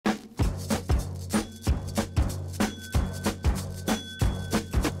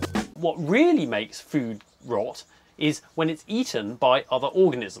what really makes food rot is when it's eaten by other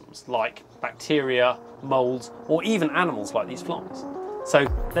organisms like bacteria, molds, or even animals like these flies. So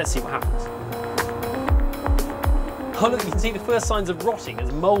let's see what happens. Oh look, you can see the first signs of rotting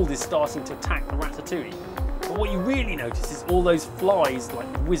as mold is starting to attack the ratatouille. But what you really notice is all those flies like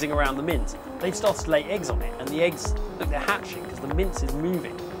whizzing around the mince. They've started to lay eggs on it, and the eggs, look, they're hatching because the mince is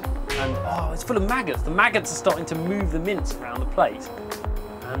moving. And oh, it's full of maggots. The maggots are starting to move the mince around the plate.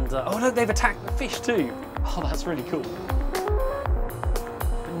 And oh look, they've attacked the fish too. Oh, that's really cool.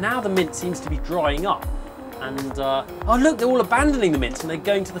 But now the mince seems to be drying up. And oh look, they're all abandoning the mince and they're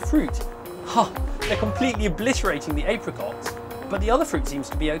going to the fruit. Huh, they're completely obliterating the apricots. But the other fruit seems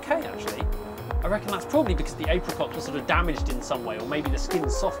to be okay, actually. I reckon that's probably because the apricots were sort of damaged in some way, or maybe the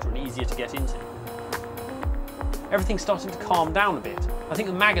skin's softer and easier to get into. Everything's starting to calm down a bit. I think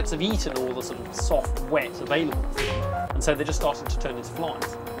the maggots have eaten all the sort of soft, wet, available food, and so they're just starting to turn into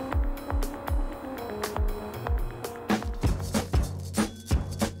flies.